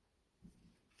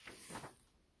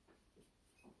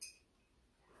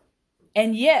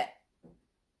 And yet,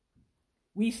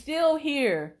 we still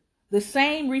hear the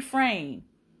same refrain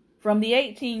from the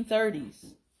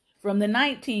 1830s, from the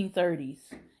 1930s,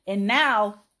 and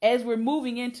now, as we're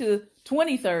moving into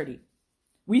 2030,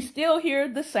 we still hear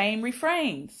the same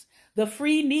refrains. The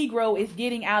free Negro is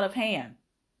getting out of hand.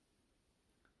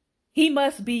 He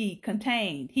must be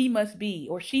contained. He must be,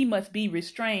 or she must be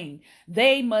restrained.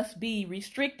 They must be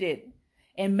restricted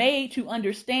and made to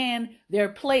understand their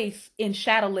place in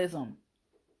shadowism.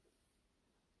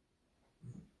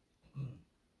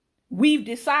 We've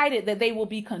decided that they will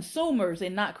be consumers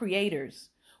and not creators.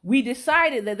 We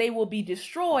decided that they will be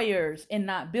destroyers and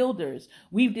not builders.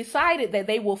 We've decided that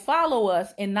they will follow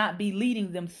us and not be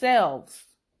leading themselves.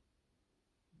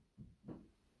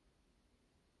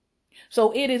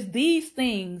 So it is these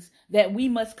things that we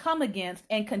must come against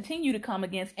and continue to come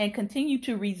against and continue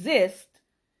to resist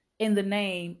in the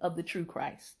name of the true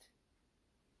Christ.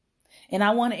 And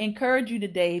I want to encourage you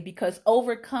today, because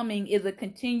overcoming is a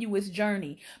continuous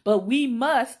journey, but we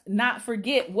must not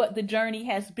forget what the journey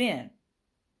has been.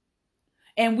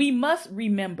 And we must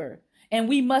remember, and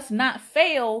we must not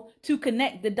fail to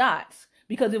connect the dots,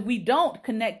 because if we don't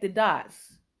connect the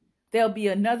dots, there'll be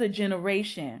another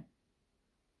generation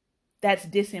that's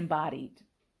disembodied,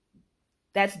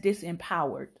 that's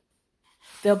disempowered.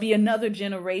 There'll be another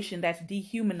generation that's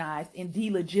dehumanized and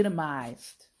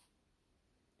delegitimized.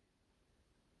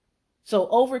 So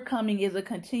overcoming is a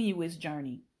continuous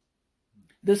journey.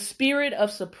 The spirit of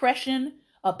suppression,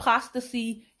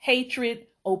 apostasy, hatred,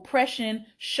 oppression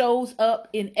shows up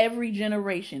in every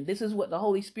generation. This is what the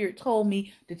Holy Spirit told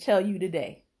me to tell you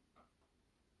today.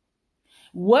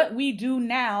 What we do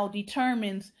now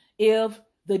determines if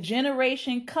the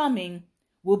generation coming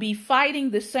will be fighting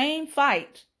the same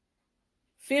fight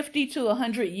 50 to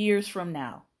 100 years from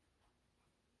now.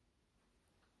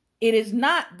 It is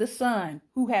not the sun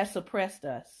who has suppressed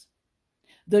us.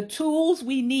 The tools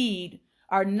we need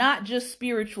are not just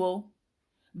spiritual,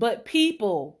 but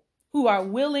people who are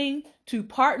willing to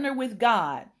partner with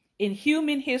God in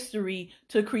human history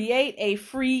to create a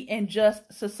free and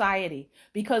just society,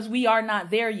 because we are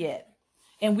not there yet.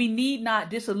 And we need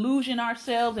not disillusion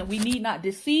ourselves, and we need not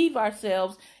deceive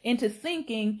ourselves into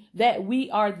thinking that we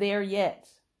are there yet.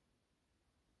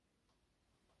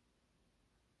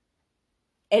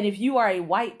 And if you are a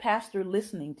white pastor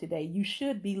listening today, you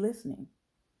should be listening.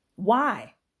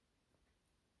 Why?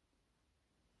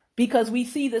 Because we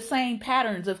see the same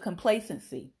patterns of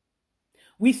complacency.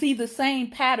 We see the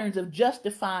same patterns of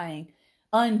justifying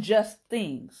unjust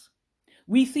things.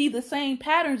 We see the same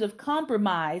patterns of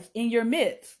compromise in your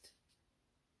midst.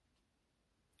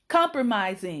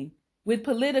 Compromising with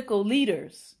political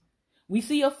leaders. We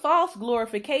see a false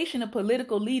glorification of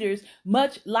political leaders,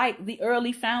 much like the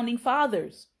early founding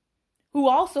fathers, who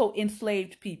also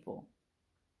enslaved people.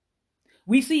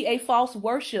 We see a false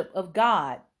worship of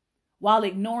God while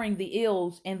ignoring the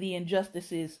ills and the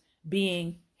injustices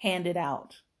being handed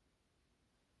out.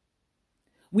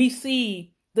 We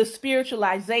see the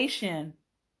spiritualization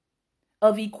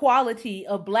of equality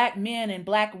of Black men and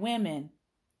Black women,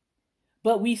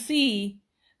 but we see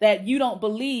that you don't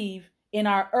believe in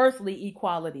our earthly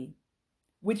equality,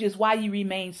 which is why you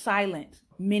remain silent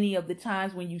many of the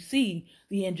times when you see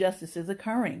the injustices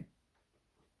occurring.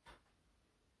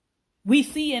 We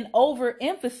see an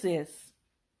overemphasis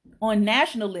on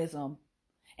nationalism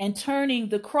and turning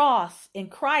the cross and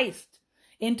Christ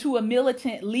into a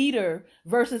militant leader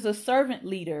versus a servant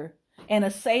leader and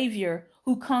a savior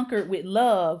who conquered with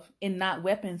love and not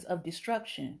weapons of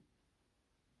destruction.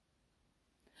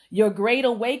 Your great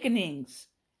awakenings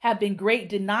have been great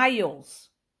denials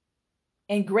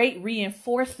and great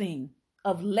reinforcing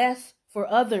of less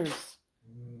for others,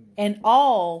 and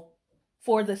all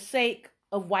for the sake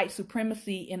of white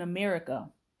supremacy in America.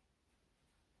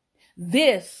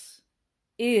 This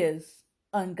is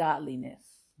ungodliness.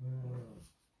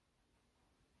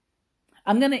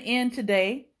 I'm going to end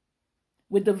today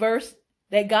with the verse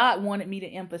that God wanted me to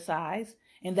emphasize,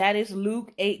 and that is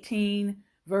Luke 18,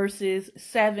 verses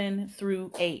 7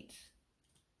 through 8.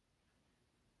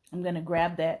 I'm going to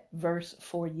grab that verse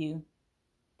for you.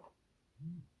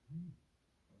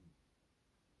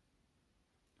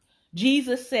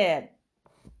 Jesus said,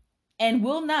 "And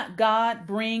will not God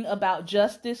bring about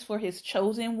justice for his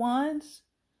chosen ones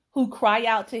who cry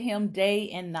out to him day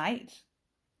and night?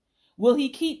 Will he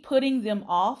keep putting them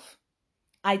off?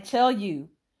 I tell you,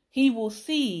 he will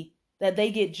see that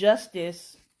they get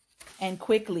justice and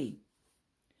quickly.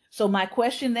 So my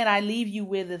question that I leave you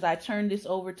with as I turn this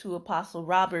over to Apostle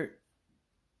Robert,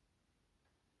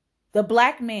 the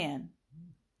black man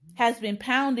has been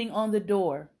pounding on the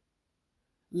door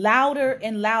louder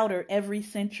and louder every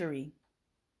century.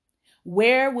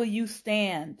 Where will you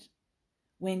stand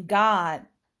when God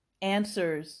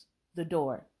answers the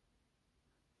door?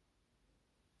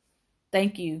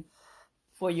 Thank you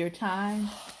for your time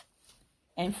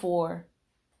and for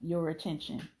your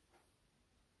attention.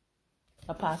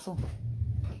 Apostle.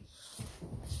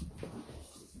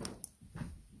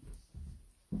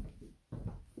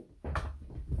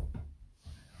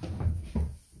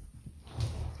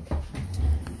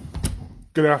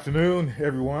 Good afternoon,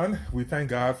 everyone. We thank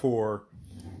God for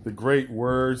the great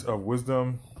words of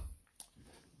wisdom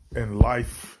and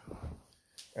life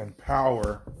and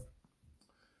power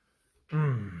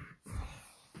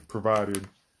provided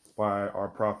by our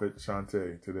prophet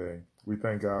Shante today. We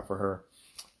thank God for her.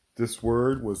 This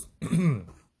word was, oh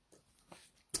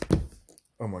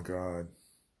my God,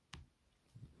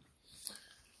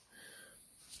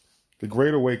 the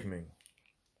Great Awakening.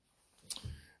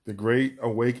 The Great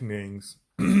Awakenings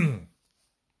are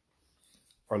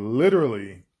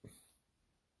literally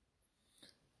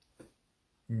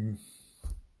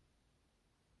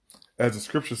as the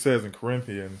scripture says in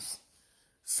Corinthians,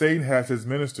 Satan has his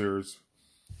ministers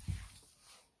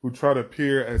who try to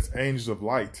appear as angels of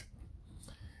light,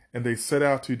 and they set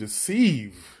out to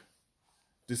deceive.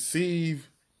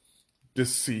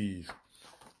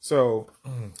 So,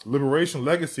 Liberation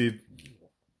Legacy,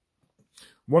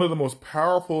 one of the most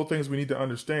powerful things we need to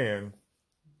understand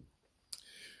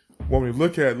when we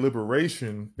look at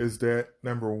liberation is that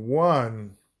number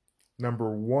one,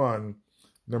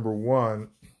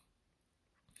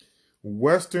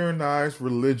 Westernized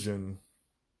religion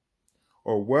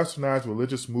or Westernized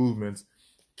religious movements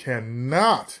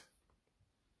cannot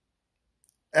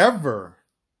ever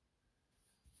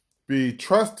be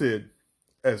trusted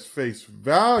as face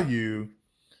value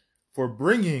for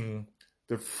bringing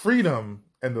the freedom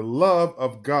and the love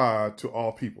of God to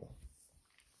all people.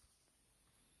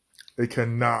 They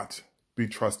cannot be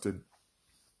trusted.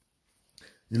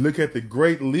 You look at the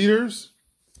great leaders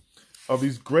of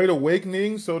these great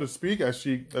awakenings, so to speak, as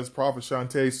Prophet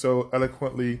Shante so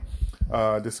eloquently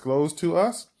disclosed to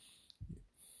us.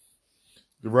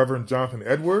 The Reverend Jonathan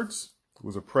Edwards, who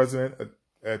was a president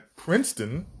at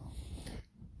Princeton.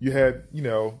 You had,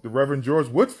 the Reverend George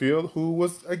Whitefield, who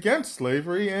was against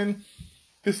slavery, and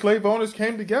his slave owners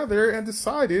came together and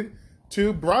decided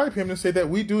to bribe him to say that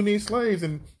we do need slaves.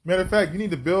 And matter of fact, you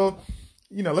need to build,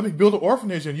 let me build an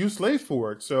orphanage and use slaves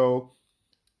for it. So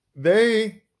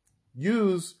they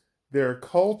use their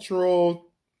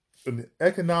cultural and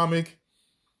economic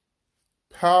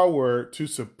power to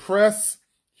suppress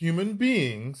human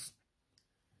beings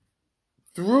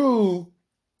through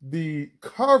the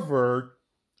cover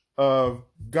of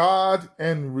God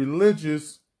and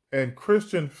religious and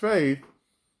Christian faith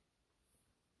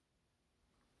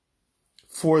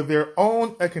for their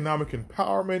own economic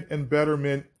empowerment and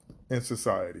betterment in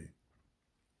society.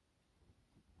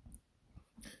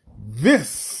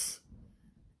 This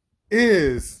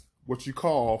is what you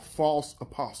call false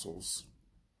apostles,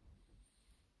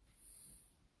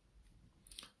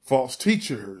 false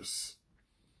teachers,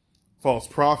 false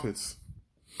prophets.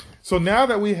 So now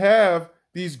that we have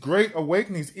these great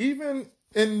awakenings, even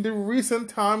in the recent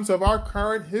times of our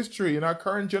current history, in our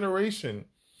current generation,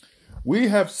 we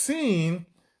have seen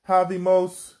how the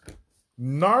most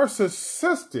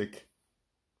narcissistic,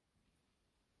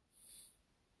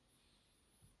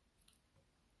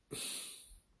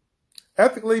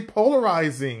 ethically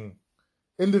polarizing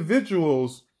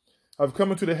individuals have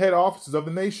come into the head offices of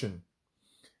the nation.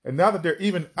 And now that they're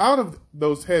even out of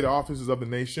those head offices of the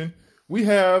nation, we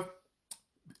have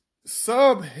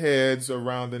subheads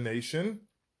around the nation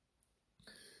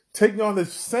taking on the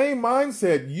same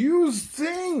mindset,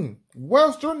 using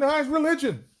Westernized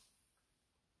religion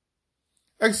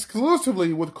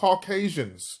exclusively with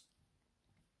Caucasians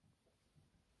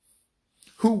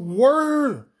who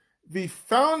were the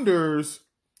founders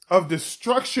of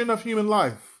destruction of human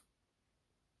life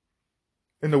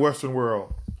in the Western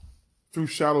world through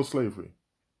chattel slavery.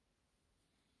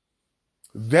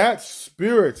 That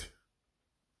spirit,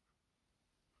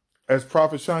 as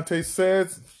Prophet Shante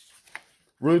says,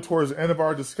 really towards the end of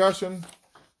our discussion,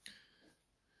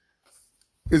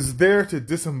 is there to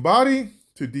disembody,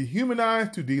 to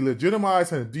dehumanize, to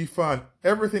delegitimize, and defund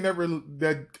everything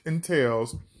that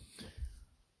entails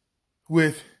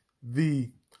with the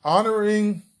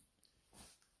honoring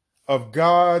of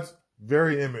God's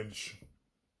very image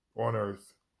on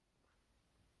earth.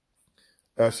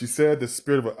 As she said, the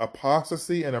spirit of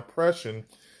apostasy and oppression,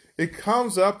 it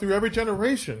comes up through every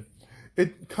generation.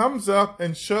 It comes up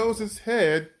and shows its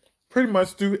head pretty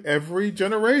much through every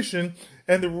generation.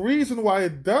 And the reason why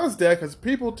it does that, because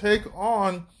people take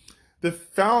on the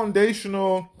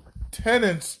foundational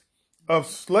tenets of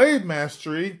slave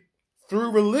mastery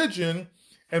through religion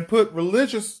and put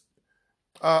religious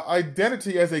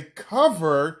identity as a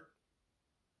cover,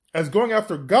 as going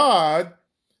after God,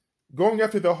 going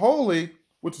after the holy,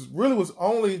 which really was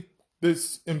only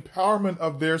this empowerment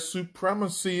of their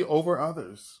supremacy over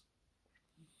others.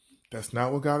 That's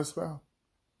not what God is about.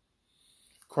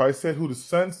 Christ said, who the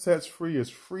Son sets free is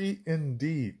free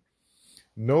indeed.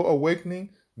 No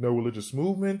awakening, no religious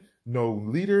movement, no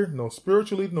leader, no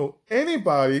spiritual leader, no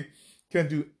anybody can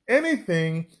do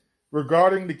anything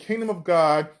regarding the kingdom of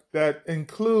God that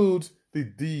includes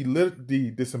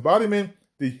the disembodiment,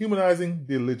 dehumanizing,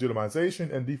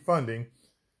 delegitimization, and defunding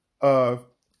of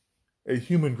a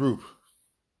human group.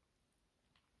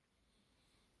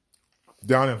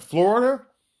 Down in Florida,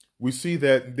 we see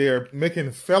that they're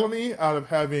making felony out of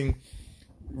having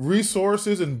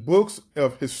resources and books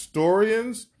of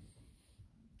historians,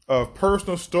 of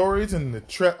personal stories and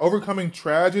the overcoming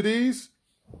tragedies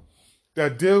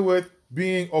that deal with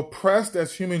being oppressed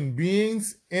as human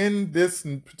beings in this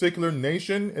particular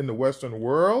nation in the Western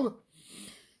world.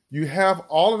 You have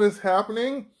all of this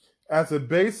happening as a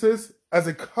basis, as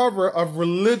a cover of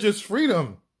religious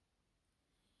freedom,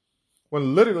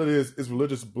 when literally it is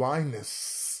religious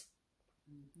blindness.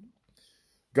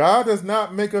 God does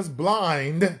not make us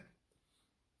blind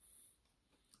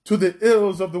to the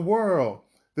ills of the world.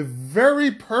 The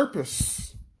very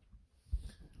purpose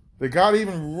that God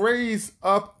even raised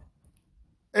up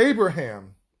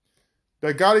Abraham,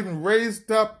 that God even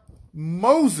raised up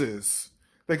Moses,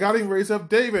 that God even raised up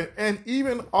David, and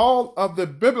even all of the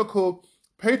biblical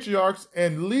patriarchs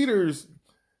and leaders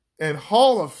and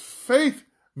hall of faith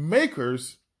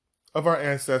makers of our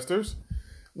ancestors,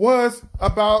 was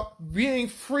about being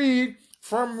freed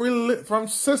from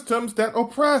systems that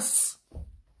oppress.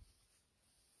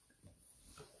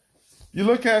 You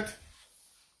look at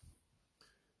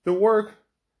the work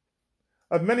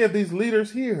of many of these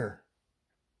leaders here.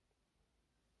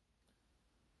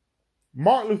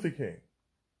 Martin Luther King.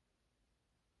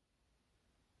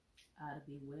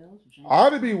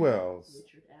 Ida B. Wells.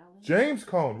 Richard Allen. James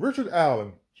Cone. Richard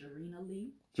Allen.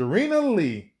 Jarena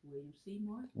Lee.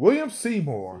 William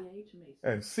Seymour. C.H. Mason.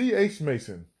 And C.H.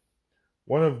 Mason.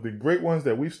 One of the great ones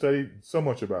that we've studied so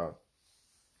much about.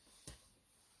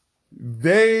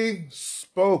 They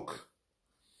spoke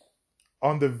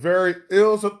on the very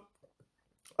ills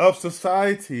of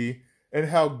society and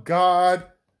how God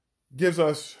gives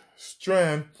us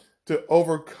strength to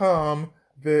overcome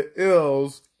the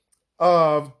ills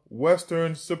of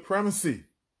Western supremacy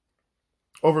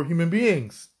over human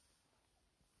beings.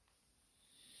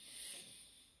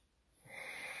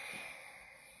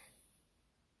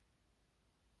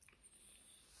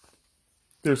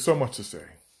 There's so much to say.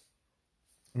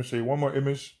 Let me show you one more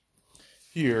image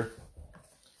here.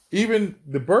 Even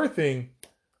the birthing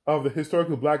of the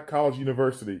Historically Black College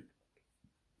University,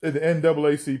 the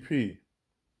NAACP,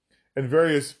 and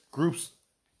various groups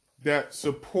that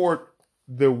support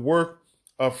the work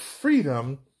of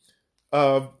freedom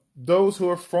of those who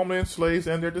are formerly enslaved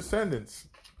and their descendants.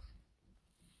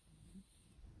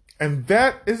 And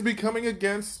that is becoming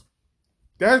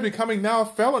now a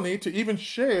felony to even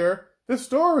share the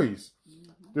stories.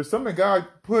 There's something God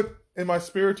put in my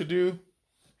spirit to do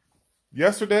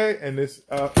yesterday, and this,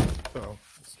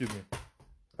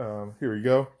 here we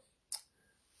go.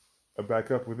 I'll back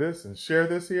up with this and share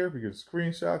this here. We can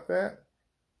screenshot that.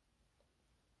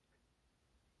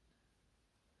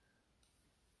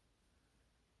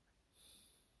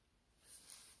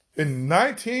 In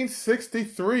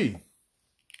 1963,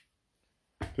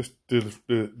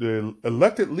 the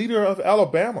elected leader of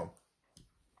Alabama,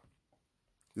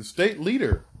 the state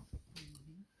leader,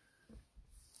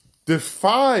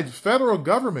 defied federal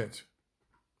government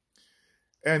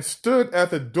and stood at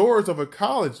the doors of a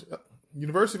college,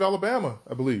 University of Alabama,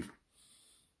 I believe,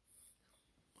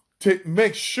 to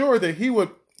make sure that he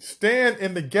would stand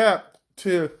in the gap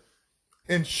to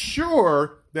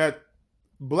ensure that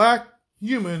black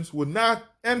humans would not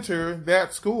enter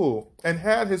that school, and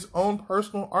had his own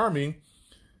personal army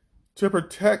to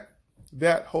protect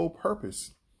that whole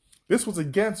purpose. This was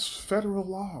against federal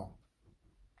law.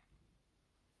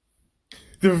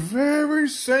 The very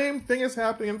same thing is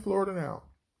happening in Florida now.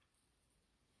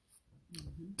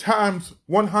 times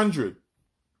 100,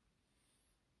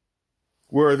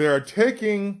 where they are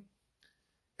taking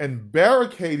and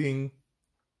barricading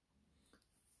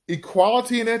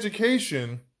equality in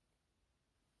education,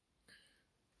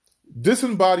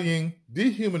 disembodying,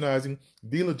 dehumanizing,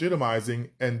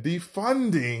 delegitimizing, and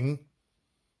defunding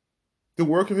the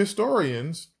work of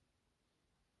historians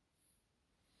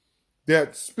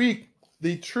that speak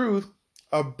the truth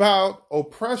about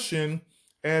oppression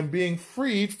and being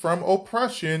freed from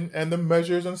oppression and the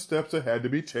measures and steps that had to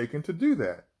be taken to do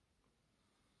that.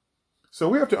 So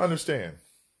we have to understand.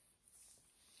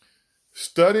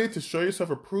 Study to show yourself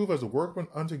approved as a workman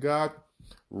unto God,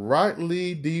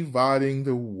 rightly dividing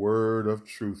the word of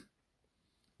truth.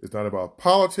 It's not about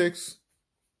politics.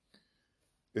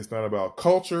 It's not about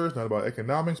culture. It's not about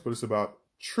economics, but it's about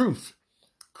truth.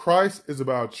 Christ is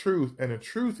about truth, and the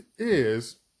truth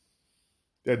is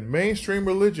that mainstream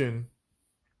religion,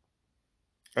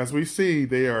 as we see,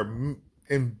 they are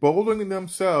emboldening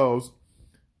themselves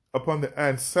upon the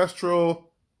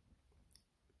ancestral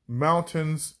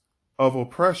mountains of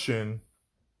oppression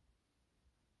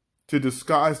to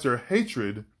disguise their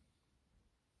hatred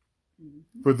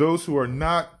for those who are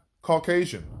not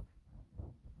Caucasian,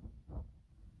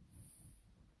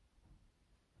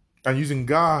 and using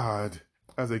God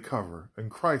as a cover and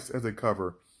Christ as a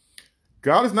cover.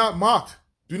 God is not mocked.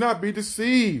 Do not be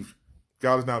deceived.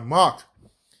 God is not mocked.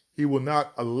 He will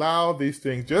not allow these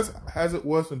things, just as it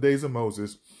was in the days of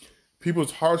Moses.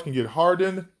 People's hearts can get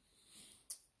hardened.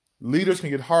 Leaders can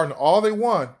get hardened all they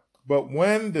want. But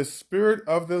when the Spirit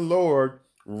of the Lord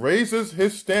raises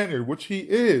his standard, which he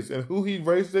is, and who he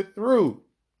raises it through,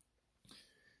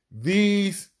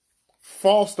 these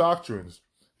false doctrines,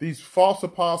 these false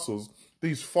apostles,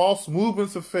 these false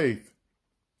movements of faith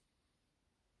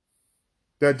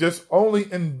that just only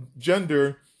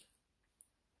engender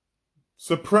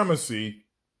supremacy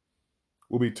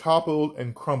will be toppled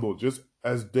and crumbled, just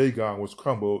as Dagon was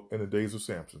crumbled in the days of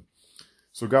Samson.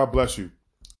 So God bless you.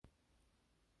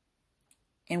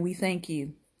 And we thank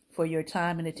you for your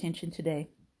time and attention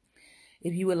today.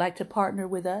 If you would like to partner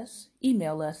with us,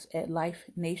 email us at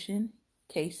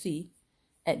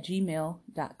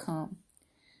lifenationkc@gmail.com.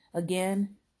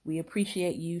 Again, we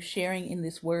appreciate you sharing in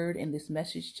this word and this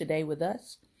message today with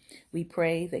us. We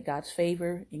pray that God's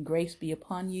favor and grace be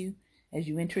upon you as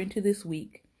you enter into this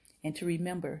week, and to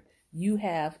remember, you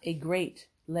have a great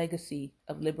legacy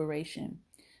of liberation.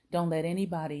 Don't let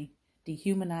anybody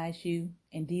dehumanize you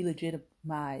and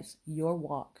delegitimize your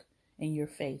walk and your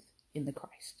faith in the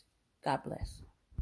Christ. God bless.